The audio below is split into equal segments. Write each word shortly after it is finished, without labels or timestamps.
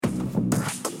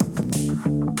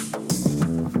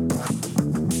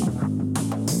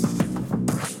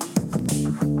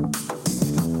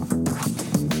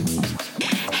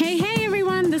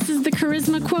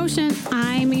Quotient.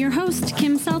 I'm your host,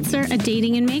 Kim Seltzer, a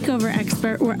dating and makeover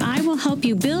expert, where I will help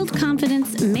you build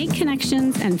confidence, make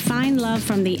connections, and find love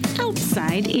from the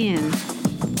outside in.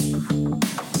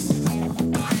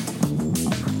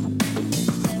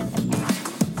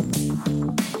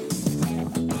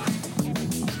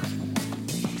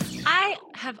 I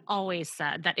have always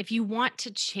said that if you want to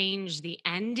change the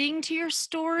ending to your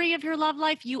story of your love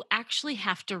life, you actually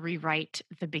have to rewrite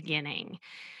the beginning.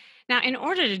 Now, in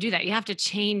order to do that, you have to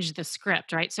change the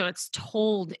script, right? So it's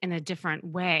told in a different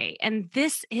way. And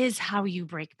this is how you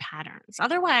break patterns.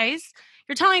 Otherwise,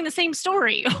 you're telling the same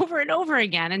story over and over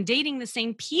again and dating the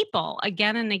same people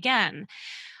again and again.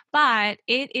 But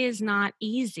it is not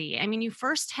easy. I mean, you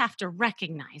first have to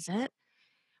recognize it,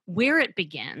 where it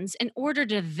begins, in order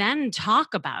to then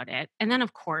talk about it. And then,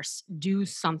 of course, do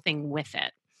something with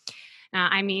it.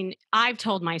 I mean, I've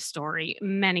told my story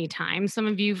many times. Some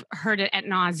of you've heard it at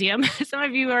nauseum. Some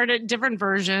of you heard it different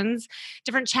versions,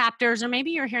 different chapters, or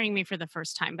maybe you're hearing me for the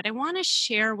first time. But I want to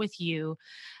share with you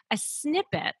a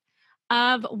snippet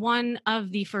of one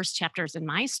of the first chapters in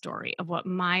my story of what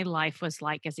my life was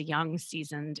like as a young,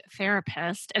 seasoned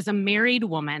therapist, as a married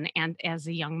woman, and as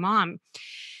a young mom.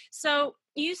 So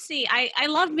you see, I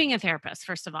loved being a therapist,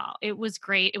 first of all. It was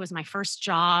great. It was my first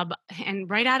job. And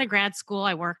right out of grad school,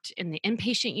 I worked in the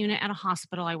inpatient unit at a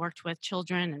hospital. I worked with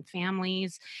children and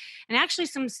families, and actually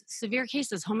some severe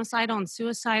cases, homicidal and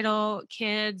suicidal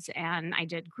kids. And I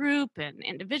did group and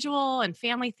individual and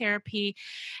family therapy.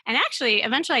 And actually,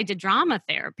 eventually I did drama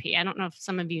therapy. I don't know if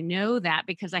some of you know that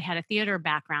because I had a theater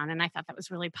background and I thought that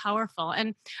was really powerful.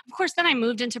 And of course, then I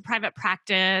moved into private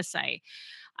practice.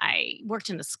 I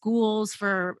worked in the schools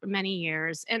for many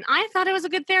years, and I thought I was a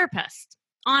good therapist.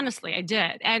 Honestly, I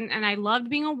did. And I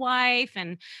loved being a wife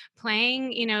and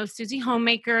playing, Susie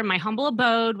Homemaker in my humble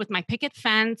abode with my picket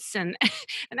fence. And,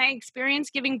 and I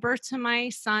experienced giving birth to my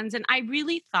sons. And I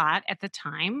really thought at the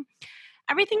time,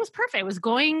 everything was perfect. It was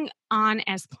going on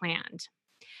as planned.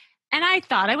 And I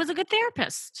thought I was a good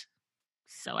therapist.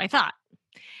 So I thought.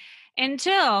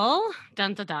 Until,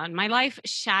 dun, dun, dun, my life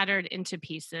shattered into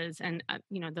pieces. And,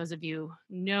 those of you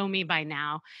know me by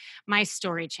now, my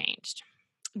story changed.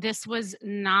 This was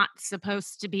not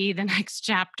supposed to be the next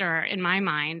chapter in my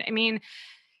mind. I mean,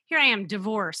 here I am,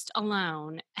 divorced,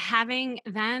 alone, having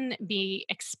then be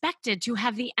expected to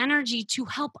have the energy to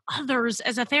help others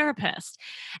as a therapist.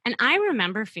 And I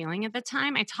remember feeling at the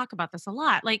time, I talk about this a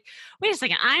lot, like, wait a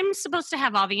second, I'm supposed to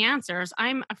have all the answers.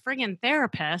 I'm a friggin'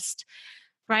 therapist.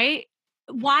 Right?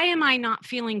 Why am I not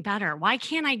feeling better? Why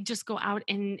can't I just go out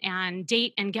and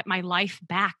date and get my life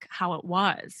back how it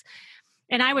was?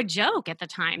 And I would joke at the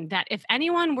time that if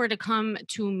anyone were to come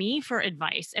to me for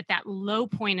advice at that low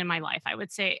point in my life, I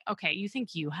would say, okay, you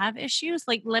think you have issues?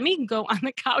 Like, let me go on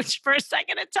the couch for a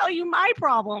second and tell you my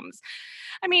problems.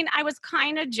 I mean, I was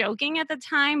kind of joking at the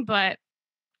time, but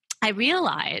I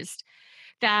realized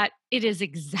that it is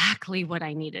exactly what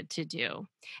I needed to do.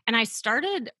 And I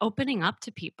started opening up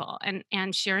to people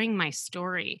and sharing my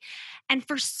story. And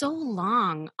for so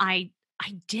long, I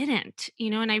didn't,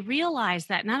 and I realized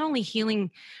that not only healing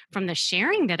from the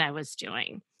sharing that I was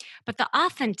doing, but the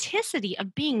authenticity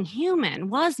of being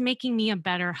human was making me a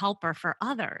better helper for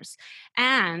others.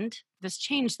 And this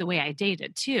changed the way I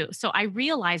dated too. So I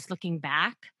realized looking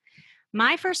back,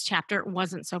 my first chapter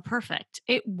wasn't so perfect.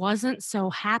 It wasn't so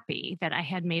happy that I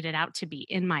had made it out to be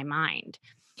in my mind.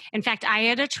 In fact, I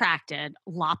had attracted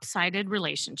lopsided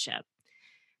relationship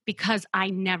because I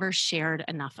never shared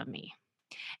enough of me.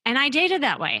 And I dated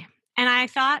that way. And I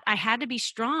thought I had to be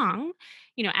strong,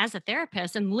 as a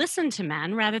therapist and listen to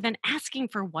men rather than asking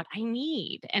for what I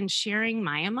need and sharing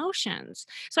my emotions.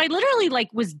 So I literally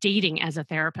was dating as a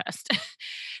therapist.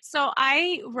 So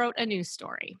I wrote a news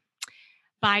story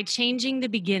by changing the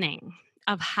beginning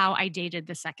of how I dated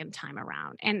the second time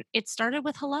around. And it started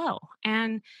with hello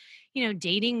and,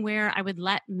 dating where I would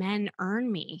let men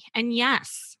earn me. And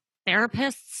yes,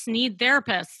 therapists need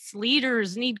therapists,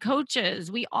 leaders need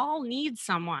coaches. We all need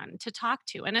someone to talk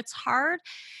to. And it's hard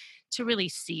to really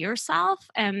see yourself,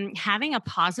 and having a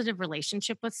positive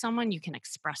relationship with someone you can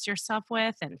express yourself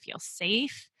with and feel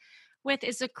safe with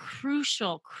is a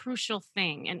crucial, crucial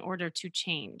thing in order to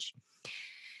change.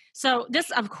 So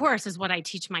this, of course, is what I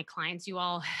teach my clients. You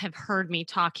all have heard me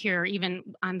talk here, even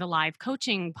on the live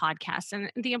coaching podcast, and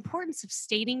the importance of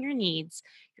stating your needs,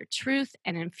 your truth,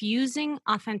 and infusing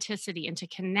authenticity into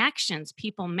connections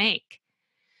people make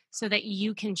so that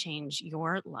you can change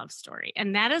your love story.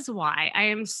 And that is why I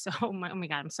am oh my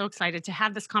God, I'm so excited to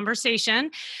have this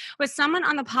conversation with someone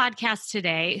on the podcast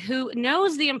today who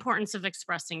knows the importance of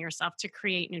expressing yourself to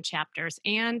create new chapters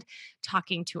and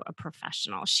talking to a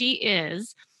professional. She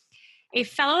is A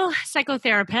fellow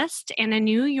psychotherapist and a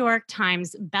New York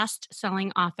Times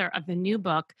best-selling author of the new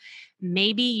book,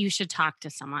 Maybe You Should Talk to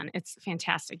Someone. It's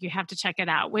fantastic. You have to check it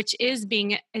out, which is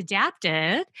being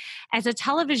adapted as a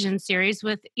television series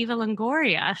with Eva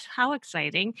Longoria. How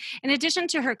exciting. In addition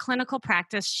to her clinical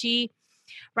practice, she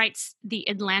writes the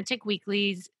Atlantic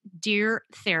Weekly's Dear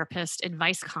Therapist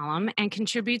advice column and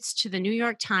contributes to the New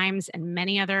York Times and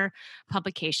many other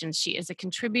publications. She is a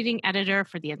contributing editor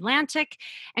for The Atlantic,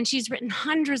 and she's written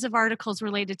hundreds of articles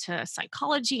related to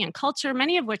psychology and culture,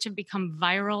 many of which have become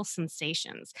viral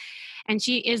sensations. And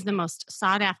she is the most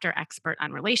sought after expert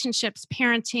on relationships,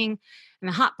 parenting, and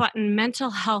the hot button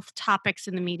mental health topics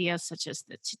in the media, such as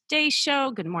The Today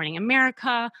Show, Good Morning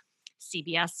America,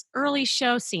 CBS Early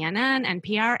Show, CNN,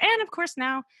 NPR, and of course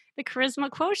now the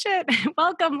Charisma Quotient.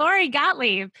 Welcome, Lori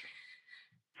Gottlieb.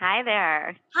 Hi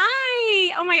there.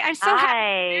 Hi. Oh my, I'm so happy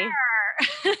Hi. you're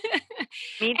there.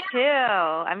 Me too.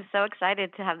 I'm so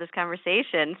excited to have this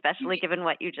conversation, especially And given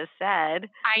what you just said.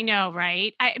 I know,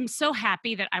 right? I am so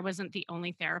happy that I wasn't the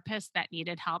only therapist that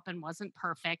needed help and wasn't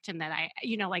perfect, and that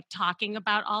like talking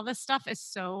about all this stuff is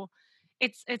so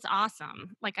it's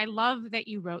awesome. Like I love that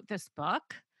you wrote this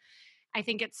book. I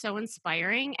think it's so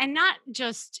inspiring, and not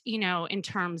just, in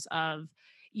terms of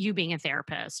you being a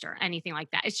therapist or anything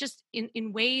like that. It's just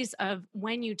in ways of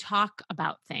when you talk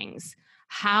about things,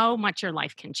 how much your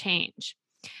life can change.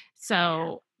 Yeah.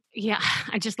 So, yeah,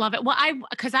 I just love it. Well,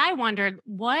 because I wondered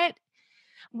what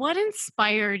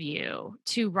inspired you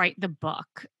to write the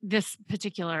book, this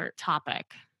particular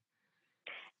topic?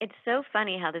 It's so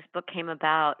funny how this book came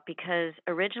about because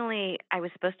originally I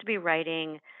was supposed to be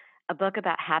writing a book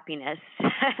about happiness,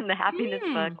 and the happiness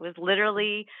Mm. book was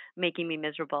literally making me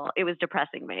miserable. It was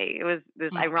depressing me. It was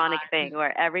this Oh my ironic god. thing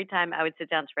where every time I would sit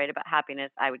down to write about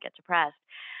happiness, I would get depressed.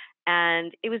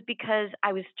 And it was because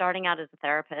I was starting out as a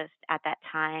therapist at that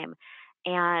time.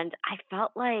 And I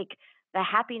felt like the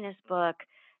happiness book,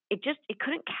 it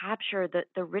couldn't capture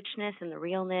the richness and the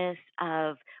realness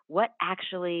of what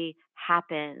actually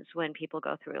happens when people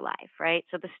go through life, right?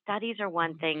 So the studies are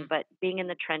one thing, Mhm. but being in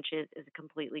the trenches is a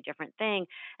completely different thing.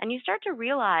 And you start to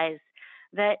realize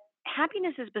that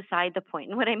happiness is beside the point.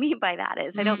 And what I mean by that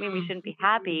is I don't mean we Mm. shouldn't be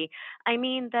happy. I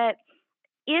mean that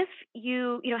if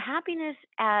happiness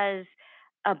as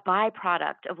a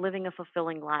byproduct of living a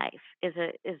fulfilling life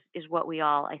is what we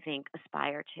all, I think,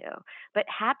 aspire to. But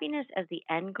happiness as the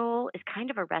end goal is kind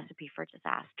of a recipe for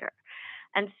disaster.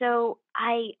 And so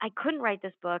I couldn't write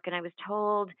this book, and I was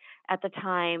told at the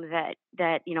time that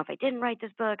if I didn't write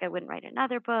this book, I wouldn't write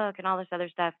another book and all this other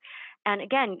stuff. And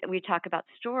again, we talk about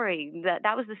story.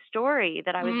 That was the story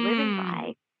that I was living Mm.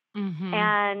 by. Mhm.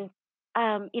 And,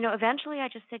 eventually I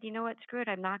just said, you know what, screw it.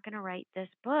 I'm not going to write this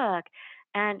book.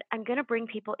 And I'm going to bring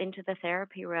people into the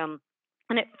therapy room.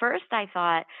 And at first I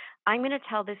thought, I'm going to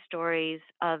tell the stories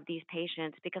of these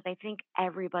patients because I think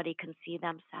everybody can see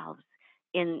themselves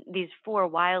in these four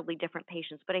wildly different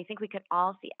patients. But I think we can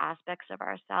all see aspects of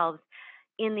ourselves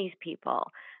in these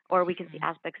people, or we can see Mhm.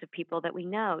 aspects of people that we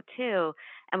know too.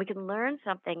 And we can learn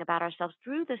something about ourselves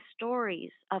through the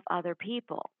stories of other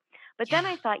people. But then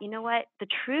Yeah. I thought, you know what? The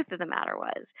truth of the matter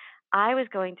was, I was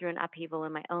going through an upheaval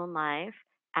in my own life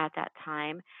at that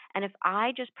time. And if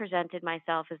I just presented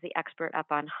myself as the expert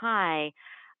up on high,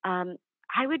 um,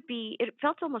 it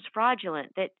felt almost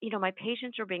fraudulent that, my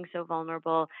patients were being so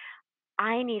vulnerable.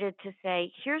 I needed to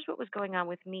say, here's what was going on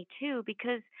with me too,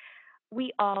 because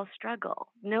we all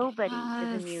struggle. Nobody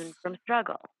is immune Yes. from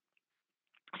struggle.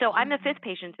 So I'm the Mhm. fifth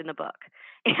patient in the book,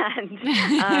 and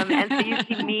so you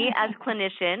see me as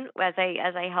clinician as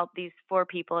I help these four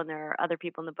people, and there are other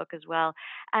people in the book as well.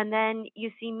 And then you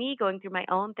see me going through my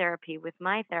own therapy with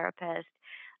my therapist,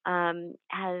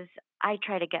 as I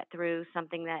try to get through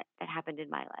something that happened in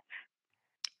my life.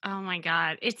 Oh my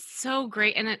god, it's so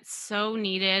great and it's so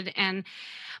needed, and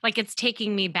like it's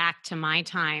taking me back to my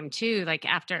time too, like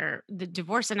after the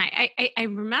divorce. And I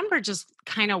remember just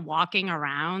kind of walking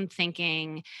around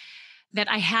thinking that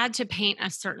I had to paint a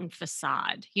certain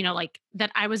facade, like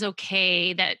that I was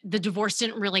okay, that the divorce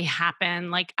didn't really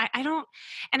happen. Like I don't,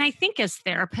 and I think as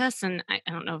therapists, and I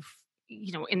don't know if,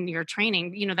 in your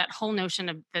training, that whole notion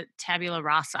of the tabula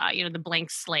rasa, the blank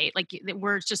slate, like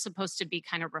we're just supposed to be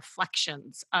kind of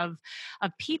reflections of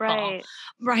people, Right.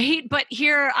 right? But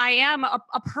here I am, a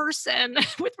person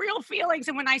with real feelings.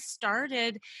 And when I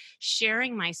started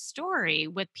sharing my story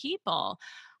with people,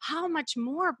 how much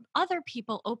more other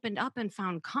people opened up and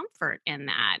found comfort in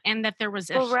that, and that there was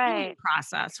a Well, healing right.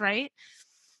 process, right?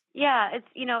 Yeah, it's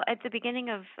at the beginning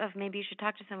of maybe you should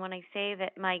talk to someone. I say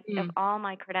that my of Mm. all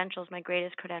my credentials, my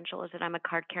greatest credential is that I'm a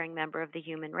card carrying member of the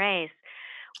human race.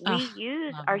 We Oh,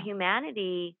 use love our that.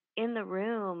 humanity in the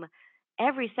room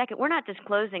every second. We're not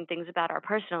disclosing things about our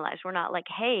personal lives. We're not like,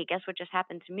 "Hey, guess what just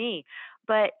happened to me?"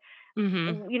 But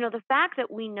Mhm. the fact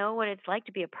that we know what it's like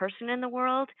to be a person in the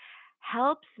world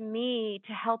helps me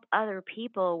to help other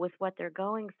people with what they're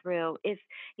going through. If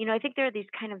I think there are these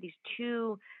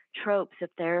two tropes of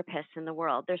therapists in the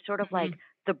world. They're sort of like Mhm.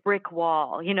 the brick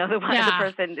wall, the Yeah.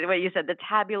 person, what you said, the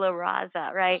tabula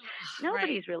rasa, right? Ugh,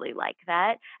 right. Nobody's really like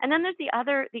that. And then there's the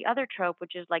other trope,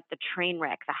 which is like the train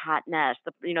wreck, the hot mess,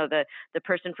 the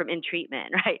person from In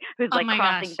Treatment, right? Who's Oh like my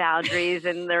crossing gosh. boundaries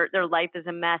and their life is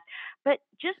a mess. But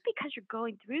just because you're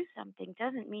going through something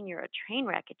doesn't mean you're a train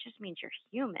wreck. It just means you're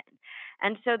human.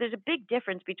 And so there's a big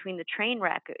difference between the train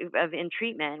wreck of In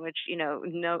Treatment, which,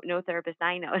 no therapist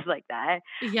I know is like that.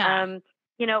 Yeah. Um,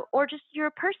 or just you're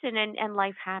a person and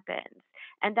life happens.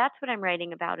 And that's what I'm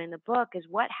writing about in the book is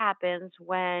what happens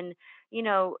when, you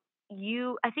know,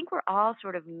 I think we're all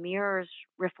sort of mirrors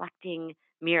reflecting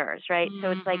mirrors, right?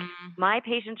 So it's like Mhm. my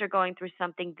patients are going through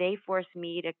something, they force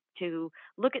me to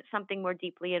look at something more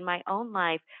deeply in my own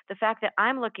life. The fact that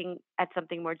I'm looking at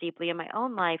something more deeply in my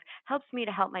own life helps me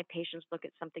to help my patients look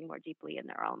at something more deeply in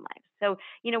their own lives. So,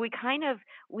 we kind of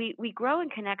we grow in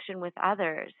connection with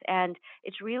others, and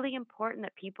it's really important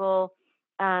that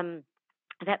um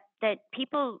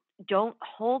people don't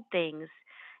hold things,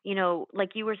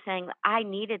 like you were saying, I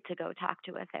needed to go talk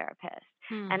to a therapist.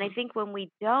 And I Mhm. think when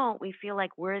we don't, we feel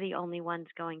like we're the only ones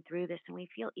going through this and we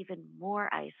feel even more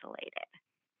isolated.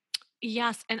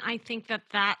 Yes, and I think that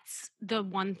that's the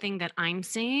one thing that I'm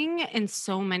seeing in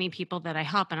so many people that I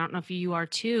help, and I don't know if you are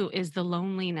too, is the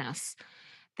loneliness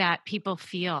that people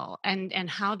feel and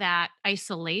how that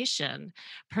isolation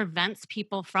prevents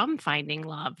people from finding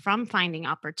love, from finding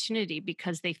opportunity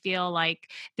because they feel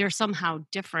like they're somehow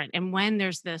different. And when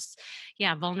there's this,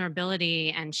 yeah,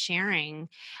 vulnerability and sharing,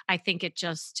 I think it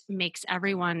just makes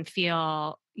everyone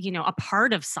feel, a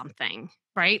part of something,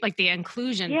 right? Like the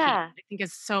inclusion piece, Yeah, I think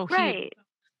is so huge. right.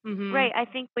 Mhm. Right. I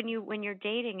think when you're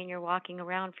dating and you're walking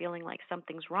around feeling like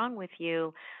something's wrong with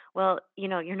you, well,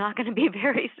 you're not going to be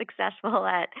very successful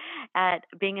at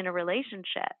being in a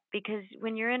relationship because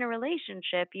when you're in a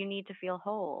relationship, you need to feel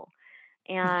whole.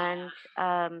 Yeah. And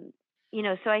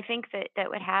so I think that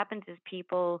what happens is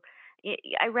people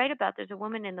I write about there's a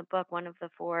woman in the book, one of the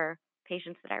four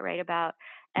patients that I write about,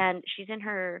 and she's in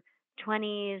her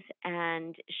 20s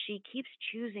and she keeps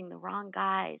choosing the wrong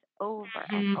guys over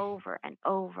and Mhm. over and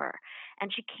over,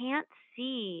 and she can't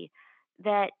see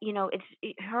that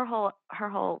her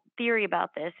whole theory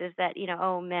about this is that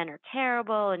oh, men are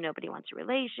terrible and nobody wants a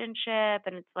relationship,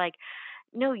 and it's like,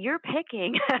 no, you're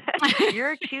picking.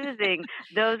 You're choosing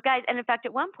those guys. And in fact,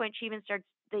 at one point, she even starts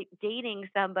dating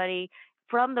somebody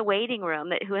from the waiting room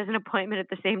who has an appointment at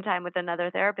the same time with another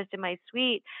therapist in my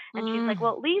suite. And she's like, Mm.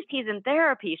 well, at least he's in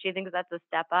therapy. She thinks that's a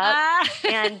step up. Ah.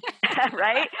 And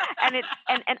right. And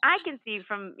I can see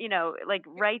from, like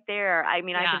right there, I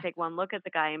mean, I can Yeah. take one look at the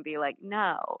guy and be like,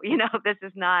 no, this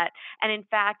is not. And in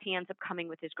fact, he ends up coming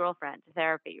with his girlfriend to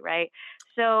therapy. Right.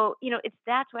 So,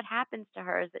 that's what happens to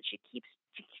her is that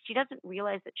she doesn't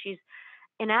realize that she's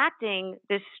enacting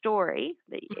this story,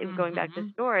 going back to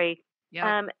Mhm. story,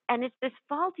 Yep. and it's this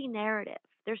faulty narrative.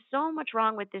 There's so much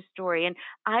wrong with this story. And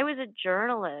I was a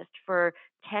journalist for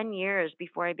 10 years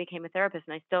before I became a therapist,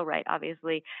 and I still write,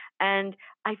 obviously. And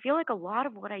I feel like a lot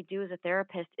of what I do as a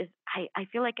therapist is I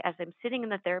feel like as I'm sitting in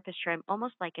the therapist chair, I'm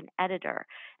almost like an editor,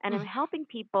 and I'm Mhm. helping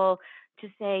people to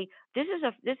say, this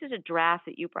is a draft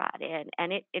that you brought in,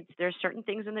 and there's certain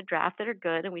things in the draft that are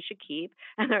good and we should keep,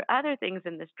 and there are other things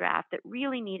in this draft that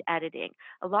really need editing.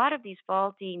 A lot of these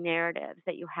faulty narratives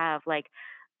that you have, like,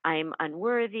 I'm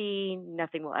unworthy,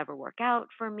 nothing will ever work out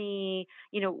for me,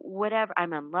 whatever,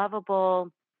 I'm unlovable,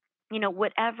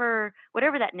 whatever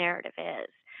that narrative is.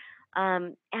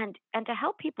 And to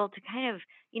help people to kind of,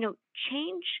 you know,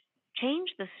 change change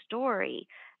the story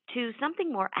to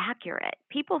something more accurate.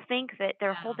 People think that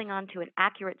they're Yeah. holding on to an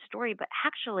accurate story, but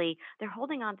actually they're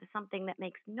holding on to something that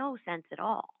makes no sense at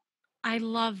all. I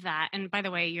love that, and by the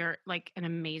way, you're, like, an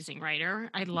amazing writer.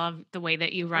 I love the way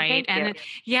that you Well, write, thank and you.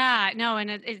 yeah, no,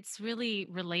 and it's really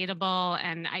relatable,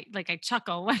 and I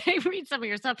chuckle when I read some of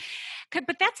your stuff.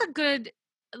 But that's a good,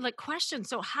 like, question.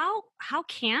 So how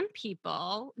can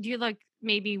people do you, like,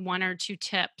 maybe 1 or 2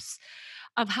 tips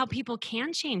of how people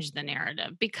can change the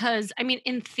narrative? Because, I mean,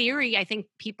 in theory, I think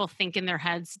people think in their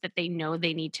heads that they know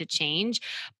they need to change,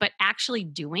 but actually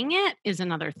doing it is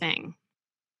another thing.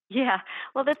 Yeah.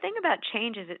 Well, the thing about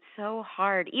change is it's so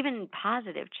hard. Even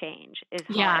positive change is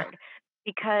Yeah. hard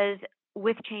because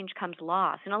with change comes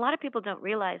loss. And a lot of people don't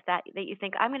realize that you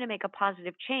think I'm going to make a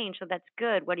positive change, so that's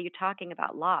good. What are you talking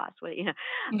about? Loss. What,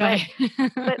 Right.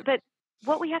 but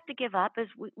what we have to give up is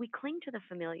we cling to the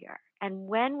familiar. And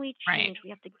when we Right. change, we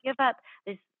have to give up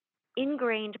this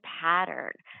ingrained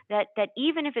pattern that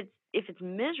even if it's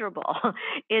miserable,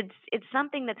 it's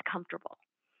something that's comfortable.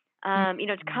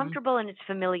 It's Mhm. comfortable in its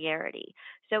familiarity.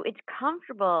 So it's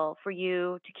comfortable for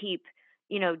you to keep,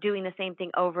 doing the same thing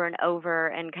over and over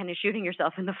and kind of shooting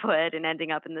yourself in the foot and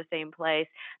ending up in the same place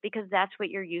because that's what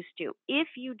you're used to. If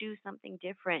you do something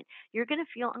different, you're going to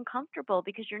feel uncomfortable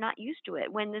because you're not used to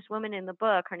it. When this woman in the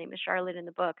book, her name is Charlotte in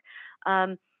the book,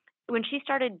 um, when she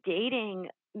started dating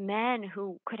men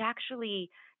who could actually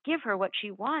give her what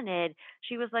she wanted,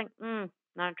 she was like,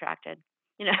 not attracted.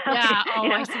 You know, Yeah. you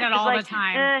Oh, I know, see that it's all the like,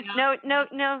 time. Yeah. no, no,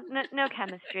 no, no, no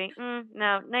chemistry.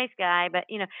 No, nice guy, but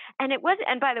and it was.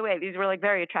 And by the way, these were like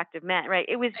very attractive men, right?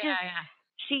 It was just Yeah,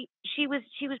 yeah. she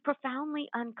was profoundly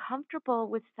uncomfortable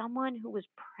with someone who was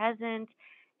present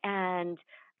and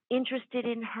interested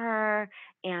in her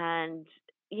and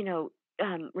you know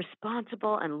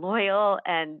responsible and loyal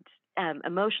and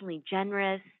emotionally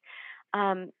generous.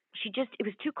 She just it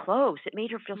was too close. It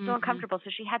made her feel so Mhm. uncomfortable. So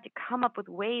she had to come up with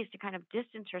ways to kind of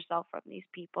distance herself from these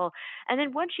people. And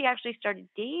then once she actually started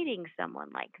dating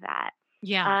someone like that,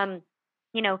 Yeah. um,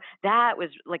 that was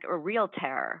like a real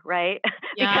terror, right?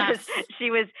 Because Yes.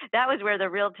 that was where the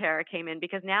real terror came in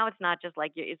because now it's not just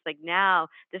like it's like now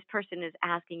this person is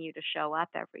asking you to show up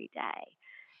every day.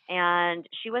 And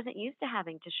she wasn't used to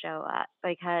having to show up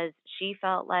because she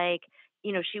felt like,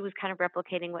 she was kind of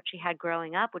replicating what she had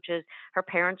growing up, which is her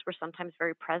parents were sometimes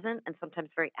very present and sometimes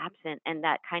very absent. And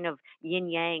that kind of yin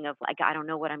yang of like, I don't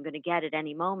know what I'm going to get at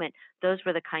any moment. Those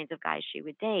were the kinds of guys she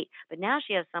would date. But now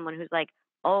she has someone who's like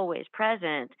always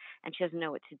present and she doesn't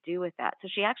know what to do with that. So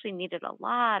she actually needed a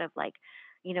lot of like,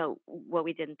 what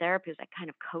we did in therapy was I kind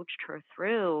of coached her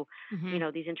through,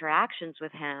 Mhm. these interactions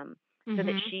with him so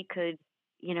that Mhm. she could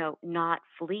not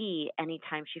flee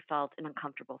anytime she felt an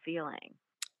uncomfortable feeling.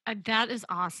 That is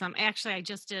awesome. Actually, I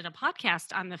just did a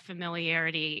podcast on the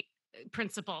familiarity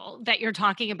principle that you're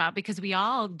talking about because we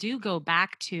all do go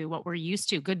back to what we're used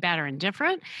to, good, bad, or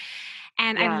indifferent.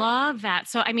 And I Yes. love that.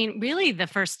 So, I mean, really, the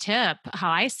first tip,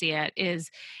 how I see it, is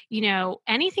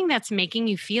anything that's making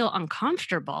you feel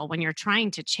uncomfortable when you're trying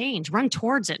to change, run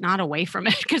towards it, not away from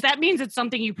it, because that means it's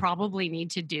something you probably need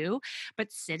to do.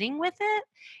 But sitting with it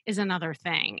is another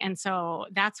thing. And so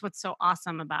that's what's so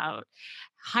awesome about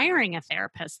hiring a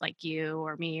therapist like you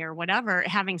or me or whatever,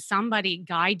 having somebody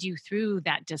guide you through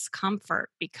that discomfort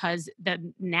because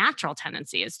the natural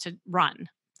tendency is to run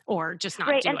or just not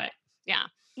Right. do it. Yeah.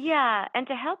 Yeah, and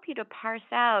to help you to parse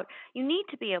out, you need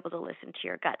to be able to listen to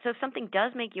your gut. So if something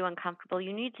does make you uncomfortable,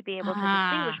 you need to be able to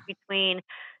distinguish Ah, between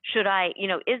should I,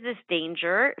 is this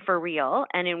danger for real?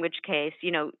 And in which case,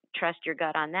 trust your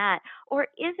gut on that. Or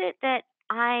is it that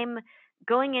I'm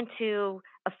going into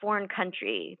a foreign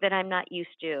country that I'm not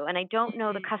used to and I don't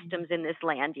know the mm, customs in this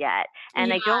land yet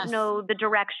and I don't yes. know the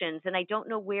directions and I don't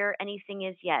know where anything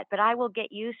is yet, but I will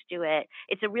get used to it.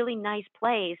 It's a really nice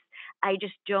place. I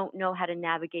just don't know how to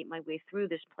navigate my way through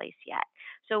this place yet.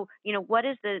 So, what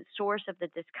is the source of the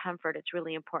discomfort? It's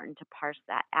really important to parse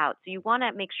that out. So you want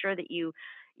to make sure that you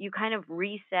kind of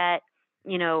reset,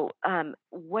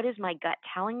 what is my gut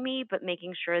telling me, but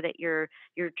making sure that you're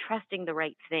trusting the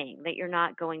right thing, that you're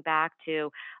not going back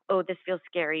to, oh, this feels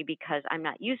scary because I'm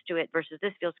not used to it versus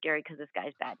this feels scary because this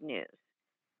guy's bad news.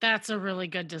 That's a really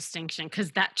good distinction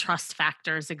because that trust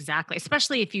factor is exactly,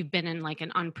 especially if you've been in like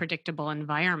an unpredictable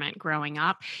environment growing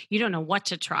up, you don't know what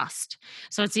to trust.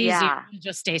 So it's easier Yeah. to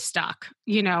just stay stuck,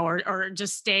 or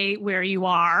just stay where you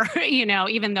are,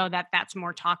 even though that's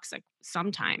more toxic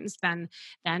sometimes than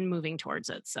moving towards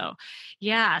it. So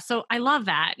yeah, so I love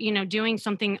that, doing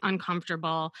something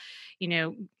uncomfortable, you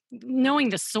know, knowing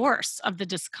the source of the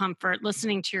discomfort,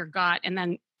 listening to your gut, and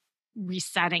then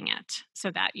resetting it so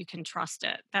that you can trust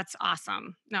it. That's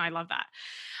awesome. No, I love that.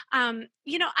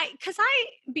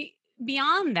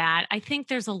 Beyond that, I think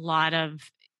there's a lot of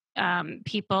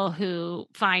people who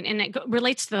find, and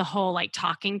relates to the whole like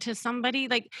talking to somebody.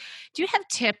 Like, do you have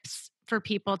tips for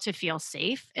people to feel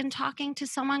safe in talking to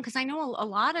someone? Because I know a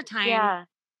lot of times, Yeah.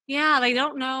 yeah, they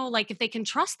don't know like if they can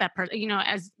trust that person.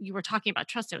 As you were talking about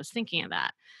trust, I was thinking of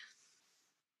that.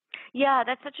 Yeah,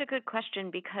 that's such a good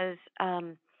question because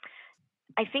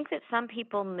I think that some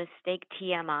people mistake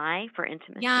TMI for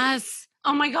intimacy. Yes.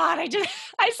 Oh my God. I say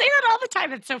that all the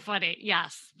time. It's so funny.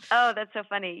 Yes. Oh, that's so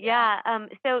funny. Yeah. Yeah.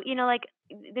 So like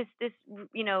this, this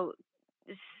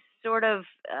sort of,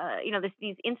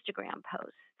 these Instagram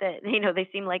posts that they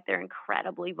seem like they're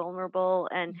incredibly vulnerable,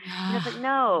 and it's like, Yeah.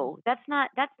 no, It's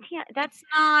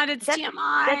not, it's that's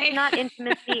that's TMI. not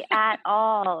intimacy at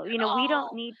all. At We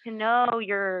don't all. need to know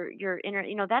your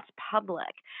inner, that's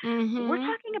public. We're Mhm.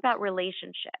 talking about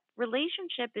relationship.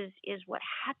 Relationship is what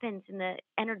happens in the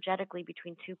energetically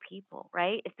between two people,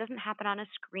 right? It doesn't happen on a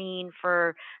screen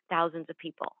for thousands of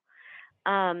people.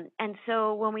 And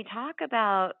so when we talk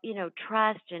about,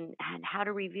 trust and how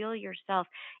to reveal yourself,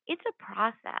 it's a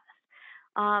process.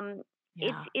 Um,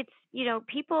 Yeah.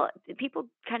 people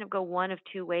kind of go one of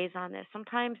two ways on this.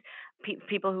 Sometimes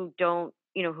people who don't,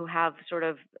 who have sort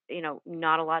of,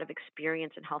 not a lot of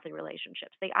experience in healthy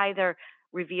relationships, they either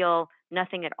reveal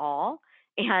nothing at all,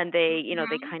 and they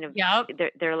Mhm. kind of, Yep.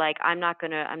 they're like, I'm not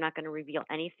gonna reveal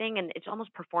anything, and it's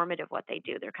almost performative what they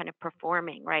do. They're kind of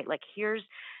performing, right? Like, here's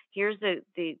the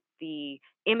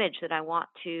image that I want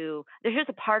to here's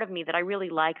a part of me that I really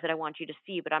like that I want you to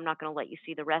see, but I'm not going to let you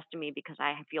see the rest of me because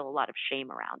I feel a lot of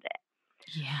shame around it.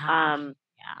 Yeah. Um,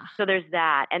 Yeah. so there's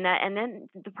that, and then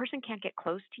the person can't get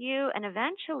close to you, and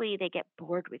eventually they get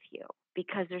bored with you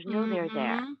because there's no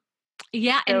there. Mhm.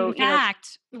 Yeah, and So in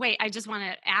fact wait, I just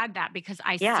wanna add that because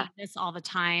I yeah. see this all the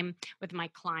time with my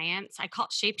clients. I call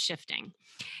it shape shifting,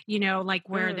 like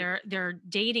where Mm, they're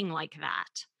dating like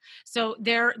that. So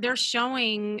they're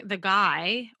showing the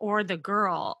guy or the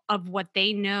girl of what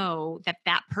they know that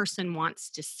that person wants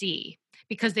to see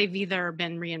because they've either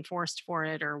been reinforced for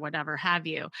it or whatever have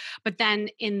you. But then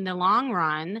in the long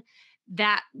run,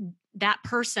 that that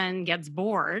person gets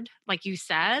bored, like you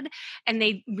said, and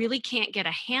they really can't get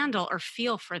a handle or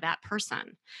feel for that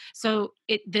person. So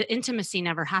the intimacy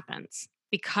never happens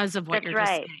because of what that's you're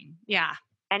just right. saying. Yeah.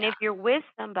 And Yeah. if you're with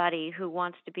somebody who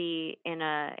wants to be in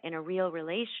a real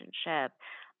relationship,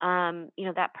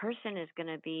 that person is going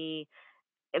to be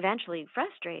eventually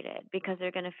frustrated because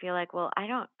they're going to feel like, well, I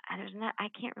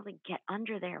can't really get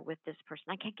under there with this person.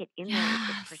 I can't get in there with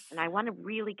this person. Yes. I want to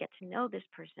really get to know this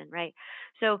person, right?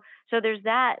 So there's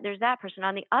that person.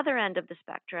 On the other end of the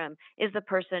spectrum is the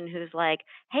person who's like,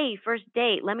 hey, first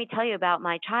date, let me tell you about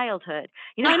my childhood,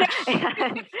 I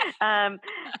know.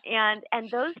 and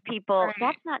and those people, Right.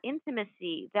 that's not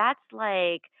intimacy. That's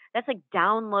like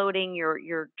downloading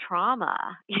your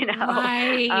trauma,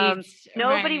 Right. um,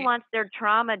 Nobody Right. wants their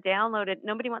trauma downloaded.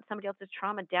 Nobody wants somebody else's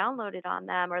trauma downloaded on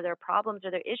them, or their problems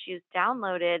or their issues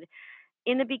downloaded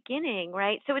in the beginning,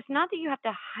 right? So it's not that you have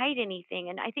to hide anything.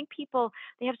 And I think people,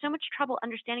 they have so much trouble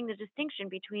understanding the distinction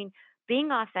between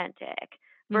being authentic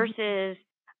Mhm. versus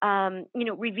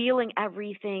revealing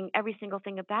every single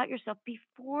thing about yourself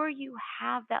before you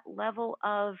have that level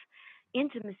of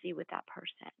intimacy with that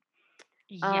person.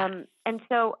 Yes. And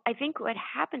so I think what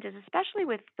happens is, especially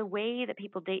with the way that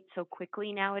people date so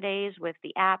quickly nowadays with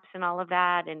the apps and all of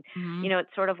that, and Mhm.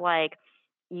 it's sort of like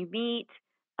you meet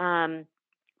um,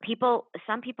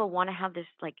 some people want to have this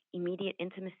like immediate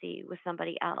intimacy with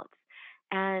somebody else,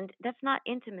 and that's not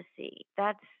intimacy.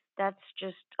 That's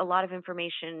just a lot of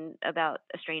information about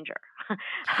a stranger.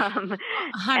 um,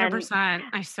 and 100%.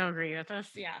 I so agree with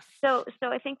this. Yes. so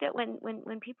I think that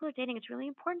when people are dating, it's really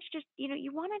important to just,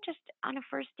 you want to just on a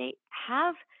first date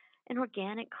have an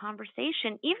organic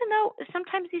conversation, even though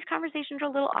sometimes these conversations are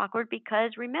a little awkward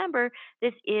because remember,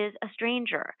 this is a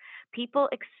stranger. People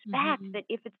expect Mhm. that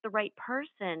if it's the right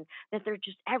person, that they're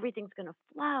just everything's going to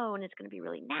flow and it's going to be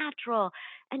really natural.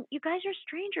 And you guys are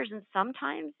strangers, and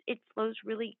sometimes it flows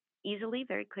really easily,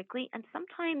 very quickly, and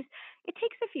sometimes it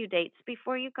takes a few dates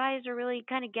before you guys are really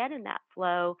kind of get in that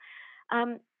flow.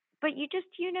 um, but you just,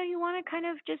 you want to kind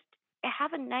of just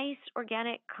have a nice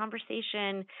organic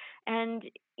conversation, and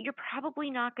you're probably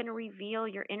not going to reveal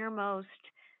your innermost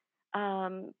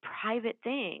private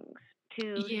things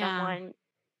to Yeah. someone,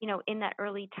 in that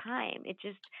early time.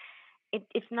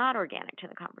 It's not organic to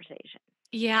the conversation.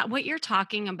 Yeah, what you're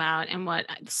talking about and what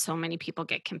so many people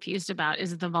get confused about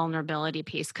is the vulnerability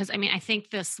piece. Because I mean, I think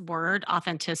this word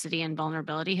authenticity and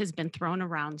vulnerability has been thrown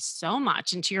around so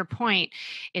much. And to your point,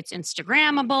 it's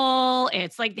Instagrammable,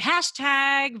 it's like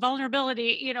hashtag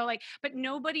vulnerability, but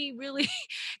nobody really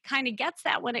kind of gets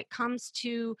that when it comes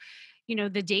to,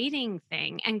 the dating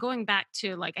thing. And going back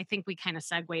to like, I think we kind of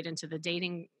segued into the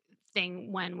dating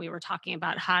thing when we were talking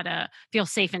about how to feel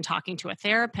safe in talking to a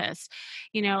therapist,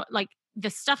 like the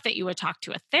stuff that you would talk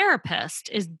to a therapist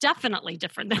is definitely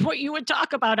different than what you would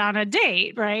talk about on a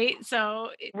date, right?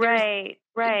 So there's Right,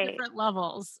 right, different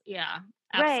levels. Yeah,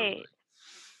 absolutely. right.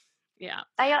 Yeah.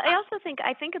 I Uh, also think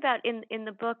about in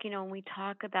the book, when we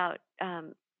talk about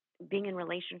being in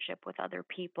relationship with other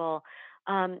people.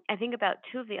 I think about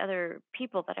two of the other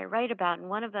people that I write about, and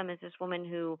one of them is this woman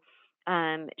who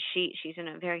She's in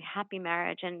a very happy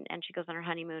marriage, and she goes on her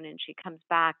honeymoon, and she comes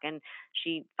back, and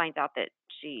she finds out that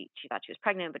she thought she was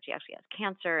pregnant, but she actually has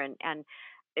cancer, and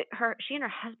she and her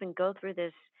husband go through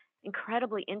this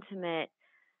incredibly intimate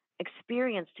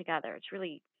experience together. It's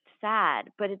really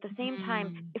sad, but at the same time,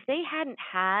 Mm. if they hadn't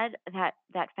had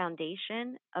that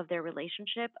foundation of their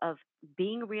relationship, of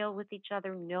being real with each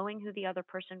other, knowing who the other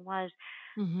person was,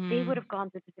 they would Mhm. have gone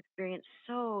through this experience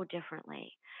so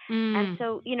differently. And Mm.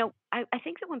 so, I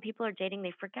think that when people are dating,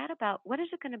 they forget about what is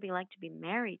it going to be like to be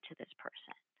married to this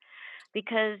person.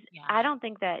 Because Yeah. I don't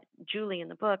think that Julie in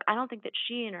the book, I don't think that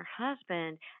she and her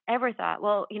husband ever thought,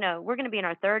 well, we're going to be in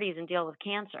our 30s and deal with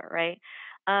cancer, right?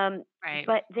 Um, Right.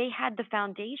 but they had the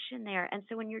foundation there. And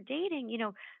so when you're dating,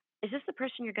 is this the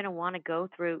person you're going to want to go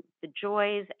through the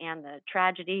joys and the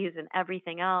tragedies and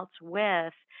everything else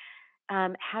with?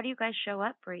 How do you guys show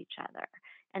up for each other?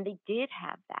 And they did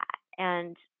have that.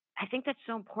 And I think that's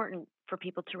so important for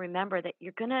people to remember that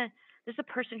this is a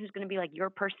person who's going to be like your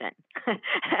person.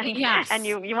 And Yes.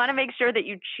 you want to make sure that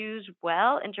you choose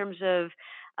well in terms of,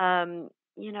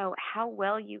 how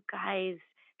well you guys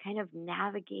kind of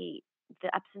navigate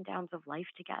the ups and downs of life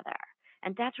together.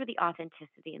 And that's where the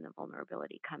authenticity and the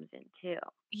vulnerability comes in too.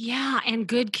 Yeah, and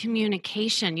good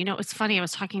communication. It's funny, I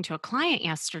was talking to a client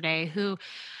yesterday who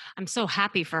I'm so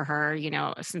happy for her,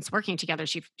 since working together,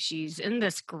 she's in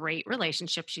this great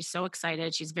relationship. She's so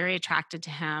excited. She's very attracted to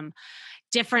him,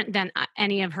 different than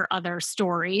any of her other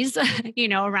stories,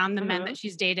 around the men that Hmm.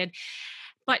 she's dated.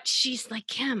 But she's like,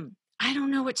 "Kim, I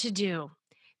don't know what to do.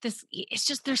 It's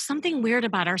just there's something weird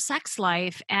about our sex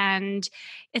life, and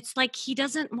it's like he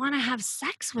doesn't want to have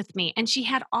sex with me." And she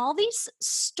had all these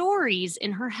stories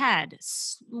in her head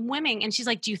swimming, and she's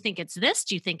like, "Do you think it's this?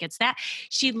 Do you think it's that?"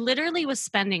 She literally was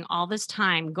spending all this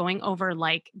time going over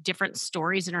like different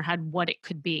stories in her head what it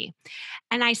could be.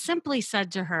 And I simply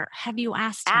said to her, "Have you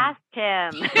asked him?" Asked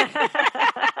him.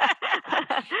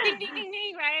 Ding, ding, ding,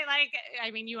 ding, right? Like,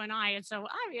 I mean, you and I, it's so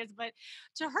obvious, but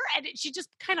to her, and she just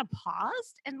kind of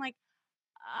paused and like,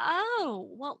 oh,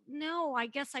 well, no, I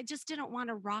guess I just didn't want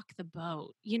to rock the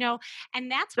boat.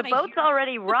 And that's The what I boat's hear.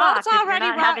 already The boat's rocked if you're already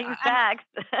not rocked. having sex.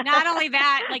 Not only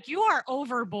that, like you are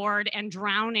overboard and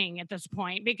drowning at this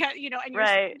point because, and you're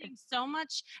Right. spending so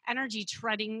much energy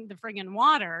treading the friggin'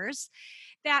 waters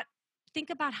that think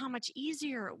about how much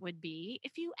easier it would be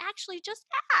if you actually just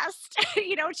asked.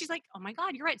 And she's like, oh my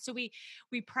God, you're right. So we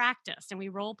practiced and we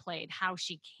role played how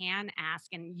she can ask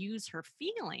and use her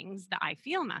feelings, the I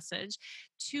feel message,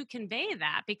 to convey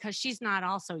that because she's not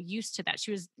also used to that.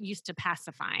 She was used to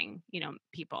pacifying,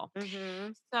 people.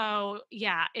 Mhm. So,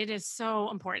 yeah, it is so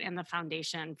important in the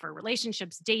foundation for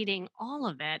relationships, dating, all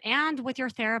of it, and with your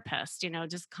therapist,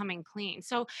 just coming clean.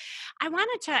 So, I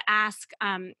wanted to ask,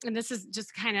 and this is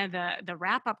just kind of the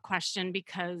wrap up question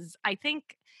because I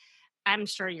think I'm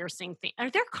sure you're seeing. Are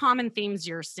there common themes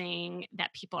you're seeing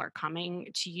that people are coming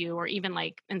to you, or even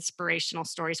like inspirational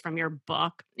stories from your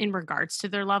book in regards to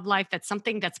their love life? That's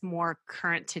something that's more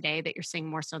current today that you're seeing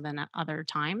more so than at other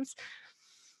times.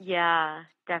 Yeah,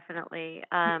 definitely.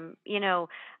 I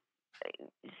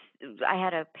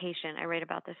had a patient, I write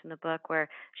about this in the book, where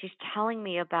she's telling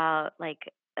me about like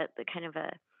the kind of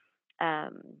a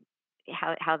um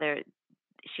how they're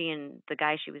she and the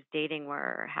guy she was dating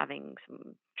were having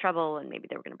some trouble, and maybe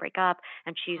they were going to break up,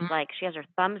 and she's Mhm. like, she has her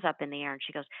thumbs up in the air, and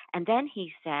she goes, and then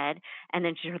he said, and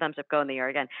then her thumbs up go in the air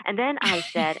again, and then I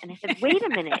said, and I said, wait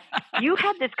a minute, you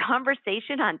had this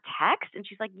conversation on text? And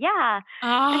she's like, yeah.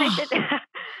 And I said,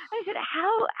 Oh, I said,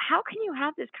 how can you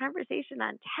have this conversation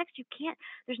on text? You can't,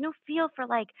 there's no feel for,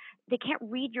 like, they can't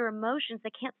read your emotions,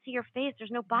 they can't see your face,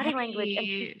 there's no body language. And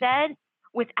she right. said,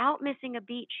 without missing a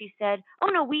beat, she said, "Oh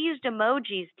no, we used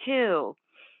emojis too."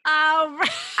 Oh,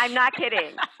 I'm not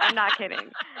kidding. I'm not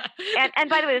kidding. And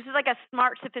by the way, this is like a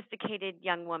smart, sophisticated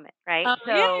young woman, right? oh,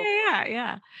 yeah, So, yeah,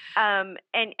 yeah,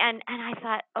 and I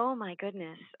thought, oh my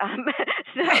goodness.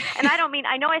 And I don't mean,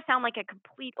 I know I sound like a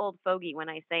complete old fogey when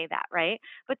I say that, right?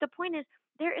 But the point is,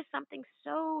 there is something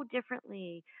so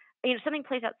differently. Something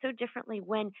plays out so differently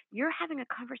when you're having a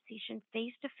conversation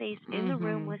face to face in the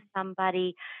room with Mhm,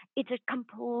 somebody. It's a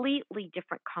completely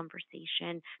different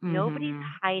conversation. Nobody's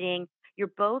mhm. hiding. You're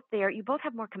both there. You both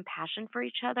have more compassion for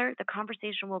each other. The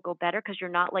conversation will go better because you're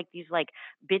not like these like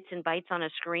bits and bytes on a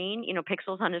screen,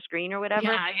 pixels on a screen or whatever.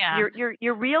 Yeah, yeah.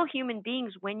 You're real human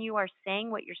beings when you are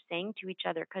saying what you're saying to each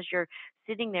other, because you're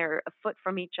sitting there a foot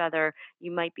from each other.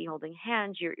 You might be holding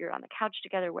hands. You're on the couch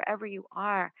together, wherever you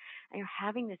are, and you're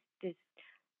having this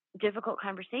difficult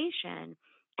conversation,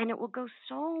 and it will go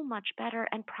so much better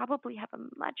and probably have a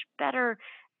much better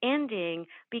ending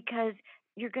because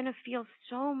you're going to feel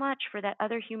so much for that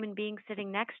other human being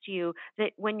sitting next to you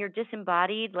that when you're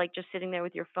disembodied, like just sitting there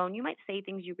with your phone, you might say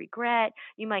things you regret.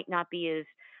 You might not be as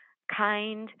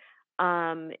kind.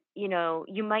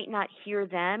 You might not hear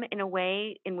them in a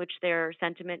way in which their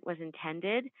sentiment was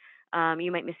intended.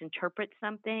 You might misinterpret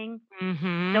something.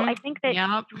 So Mhm. I think that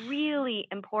Yep. it's really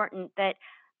important that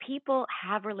people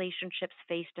have relationships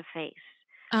face to face.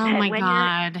 Oh That my when you're,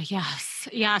 god. Yes.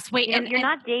 Yes. Wait, you're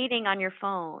not dating on your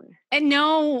phone. and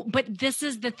no, but this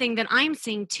is the thing that I'm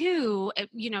seeing too,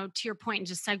 to your point and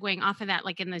just segueing off of that,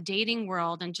 like in the dating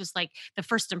world and just like the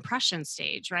first impression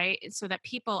stage, right? So that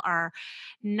people are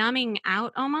numbing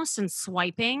out almost and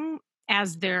swiping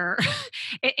as they're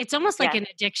it's almost like Yes, an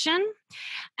addiction,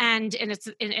 and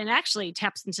it actually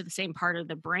taps into the same part of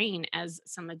the brain as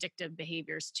some addictive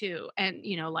behaviors too. And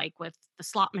like with the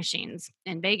slot machines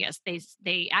in Vegas,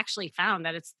 they actually found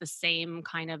that it's the same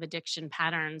kind of addiction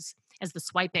patterns as the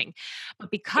swiping, but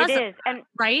it because of is. that, And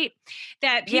right,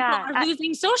 that people yeah, are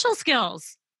losing social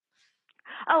skills.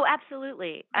 oh,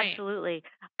 absolutely, Right. absolutely.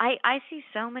 I see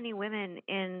so many women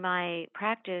in my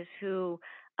practice who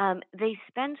they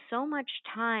spend so much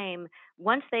time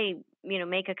once they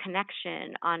make a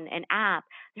connection on an app.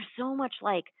 There's so much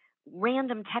like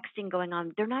random texting going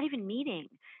on. They're not even meeting.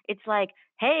 It's like,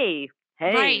 hey,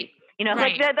 Right. hey, like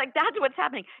Right. that. Like that's what's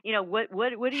happening. What are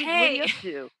you Hey. up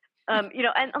to?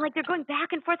 And like they're going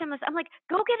back and forth on this. I'm like,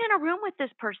 go get in a room with this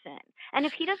person. And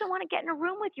if he doesn't want to get in a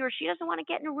room with you or she doesn't want to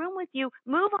get in a room with you,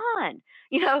 move on.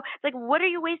 It's like, what are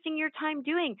you wasting your time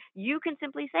doing? You can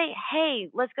simply say, hey,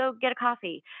 let's go get a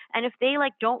coffee. And if they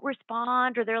like don't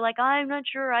respond or they're like, I'm not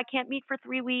sure, I can't meet for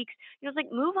 3 weeks, it's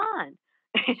like, move on.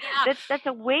 Yeah. That's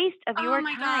a waste of Oh your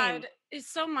my time. God. It's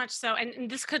so much so.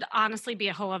 And this could honestly be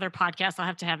a whole other podcast. I'll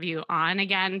have to have you on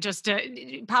again just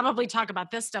to probably talk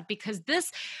about this stuff, because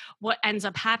what ends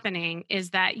up happening is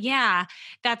that, yeah,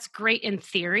 that's great in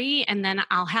theory. And then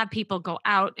I'll have people go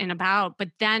out and about,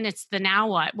 but then it's the now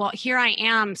what? Well, here I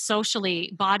am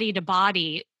socially, body to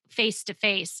body, face to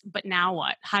face, but now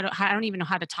what? I don't even know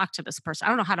how to talk to this person. I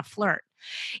don't know how to flirt,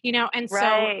 and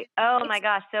so Right. Oh my it's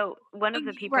gosh. So one of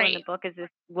the people in the right. book is this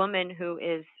woman who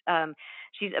is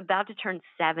she's about to turn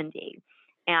 70,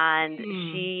 and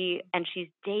Mm. she's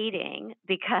dating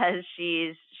because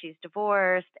she's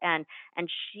divorced, and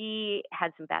she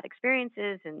had some bad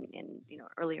experiences in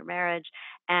earlier marriage,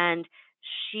 and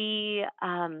she's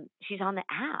on the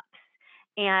apps.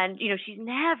 And she's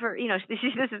never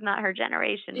this is not her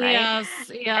generation, right? Yes,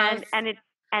 and yes.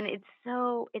 and it's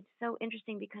it's so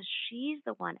interesting because she's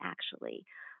the one actually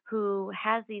who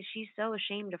has these she's so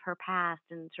ashamed of her past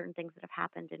and certain things that have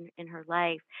happened in her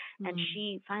life, and Mm.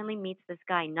 she finally meets this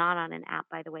guy, not on an app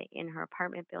by the way, in her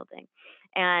apartment building.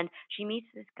 And she meets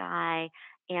this guy,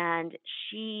 and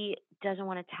she doesn't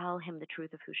want to tell him the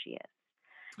truth of who she is,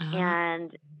 Ah,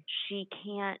 and she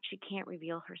can't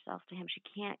reveal herself to him. She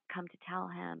can't come to tell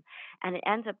him, and it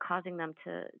ends up causing them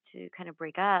to kind of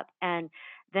break up. And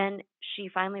then she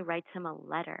finally writes him a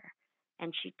letter,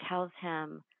 and she tells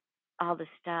him all the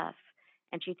stuff,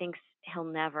 and she thinks he'll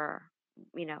never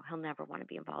want to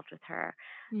be involved with her,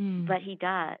 mm. but he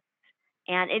does.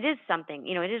 And it is something,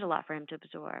 it is a lot for him to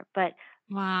absorb, but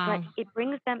Wow. it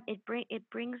brings them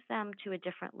to a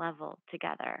different level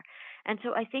together. And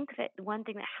so I think that one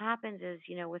thing that happens is,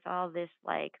 with all this,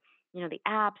 like, the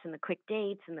apps and the quick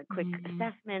dates and the quick Mhm.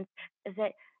 assessments, is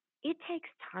that it takes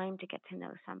time to get to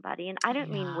know somebody. And I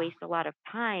don't mean Yeah. waste a lot of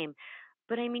time,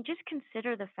 but I mean just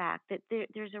consider the fact that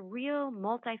there's a real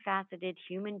multifaceted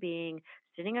human being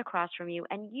sitting across from you,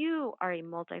 and you are a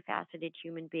multifaceted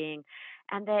human being,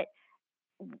 and that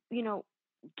you know,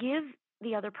 give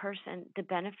the other person the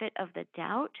benefit of the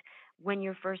doubt when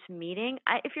you're first meeting.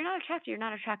 If you're not attracted, you're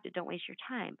not attracted. Don't waste your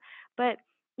time. But,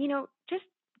 just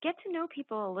get to know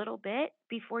people a little bit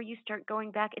before you start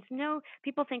going back.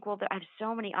 People think, well, I have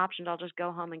so many options. I'll just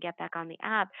go home and get back on the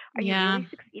app. Are you Yeah. really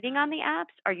succeeding on the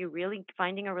apps? Are you really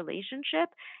finding a relationship?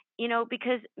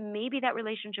 Because maybe that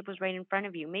relationship was right in front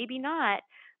of you. Maybe not,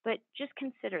 but just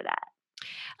consider that.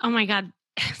 Oh my God.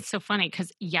 It's so funny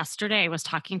because yesterday I was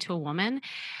talking to a woman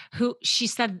who she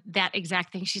said that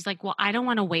exact thing. She's like, well, I don't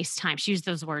want to waste time. She used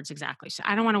those words exactly. So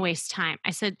I don't want to waste time.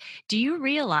 I said, do you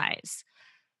realize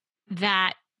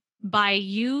that by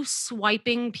you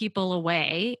swiping people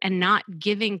away and not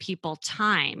giving people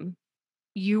time,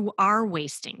 you are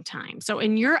wasting time. So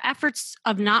in your efforts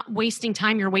of not wasting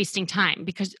time, you're wasting time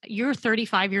because you're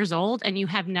 35 years old and you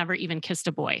have never even kissed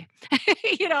a boy.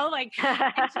 Like,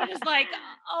 and she was like,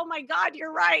 "Oh my god,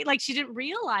 you're right." Like she didn't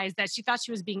realize that. She thought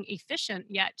she was being efficient,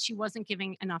 yet she wasn't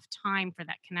giving enough time for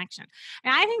that connection.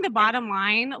 And I think the and bottom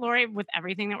line, Lori, with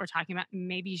everything that we're talking about,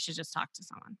 maybe you should just talk to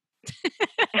someone.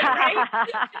 Right?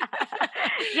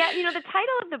 Yeah, the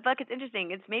title of the book is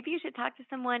interesting. It's Maybe You Should Talk to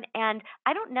Someone. And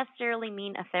I don't necessarily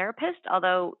mean a therapist,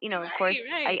 although, of course,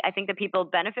 Right, I, right. I think that people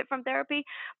benefit from therapy.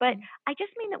 But Mhm. I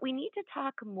just mean that we need to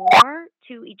talk more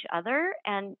to each other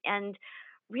and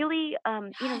really,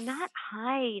 Yes. not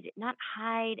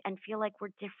hide and feel like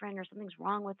we're different or something's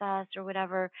wrong with us or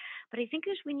whatever. But I think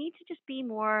is we need to just be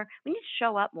more, we need to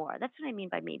show up more. That's what I mean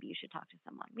by maybe you should talk to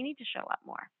someone. We need to show up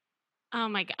more. Oh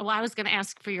my god. Well, I was gonna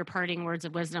ask for your parting words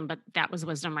of wisdom, but that was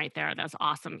wisdom right there. That's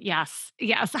awesome. Yes.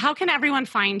 Yes. How can everyone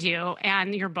find you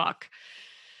and your book?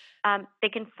 They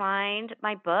can find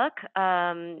my book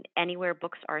anywhere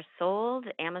books are sold,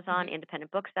 Amazon, Mhm.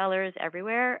 independent booksellers,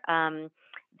 everywhere.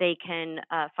 They can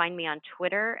find me on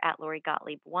Twitter at Lori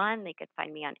Gottlieb1. They could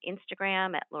find me on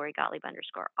Instagram at Lori Gottlieb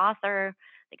 _author.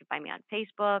 They can find me on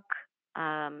Facebook.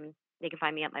 They can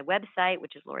find me at my website,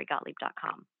 which is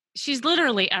lorigottlieb.com. She's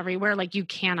literally everywhere, like, you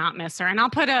cannot miss her, and I'll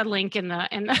put a link in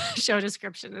the show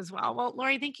description as well. Well,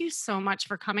 Lori, thank you so much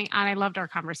for coming on. I loved our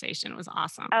conversation. It was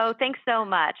awesome. Oh, thanks so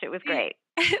much. It was great.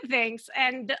 Thanks.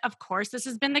 And of course, this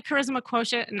has been the Charisma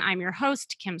Quotient, and I'm your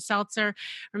host, Kim Seltzer.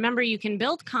 Remember, you can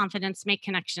build confidence, make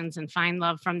connections, and find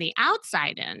love from the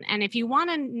outside in. And if you want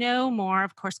to know more,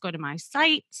 of course, go to my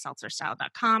site,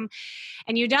 seltzerstyle.com.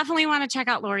 And you definitely want to check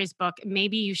out Lori's book,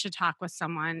 Maybe You Should Talk with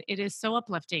Someone. It is so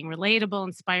uplifting, relatable,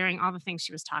 inspiring, all the things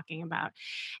she was talking about.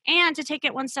 And to take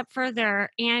it one step further,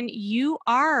 and you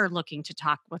are looking to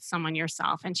talk with someone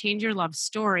yourself and change your love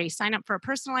story, sign up for a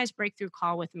personalized breakthrough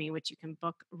call with me, which you can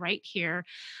book right here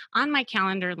on my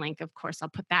calendar link. Of course, I'll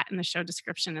put that in the show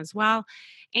description as well.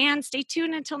 And stay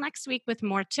tuned until next week with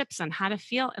more tips on how to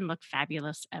feel and look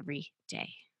fabulous every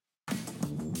day.